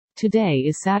Today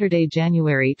is Saturday,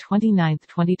 January 29,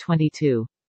 2022.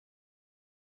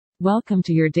 Welcome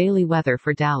to your daily weather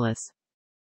for Dallas.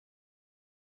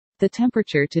 The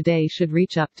temperature today should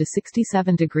reach up to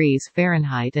 67 degrees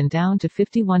Fahrenheit and down to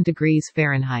 51 degrees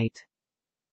Fahrenheit.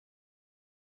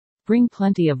 Bring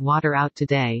plenty of water out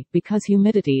today, because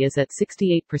humidity is at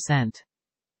 68%.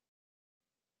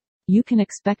 You can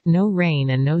expect no rain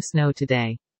and no snow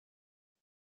today.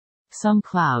 Some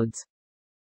clouds.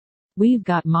 We've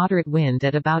got moderate wind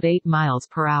at about 8 miles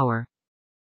per hour.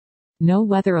 No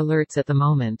weather alerts at the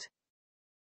moment.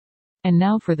 And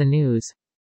now for the news.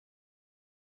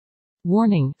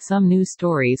 Warning: some news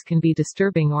stories can be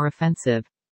disturbing or offensive.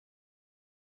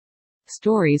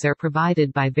 Stories are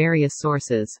provided by various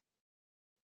sources.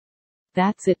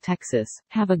 That's it, Texas.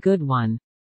 Have a good one.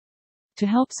 To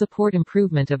help support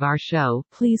improvement of our show,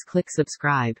 please click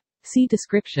subscribe. See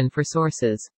description for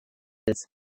sources.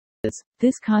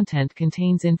 This content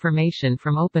contains information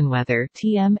from OpenWeather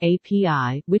 (TM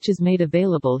API), which is made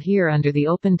available here under the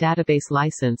Open Database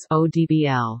License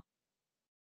 (ODBL).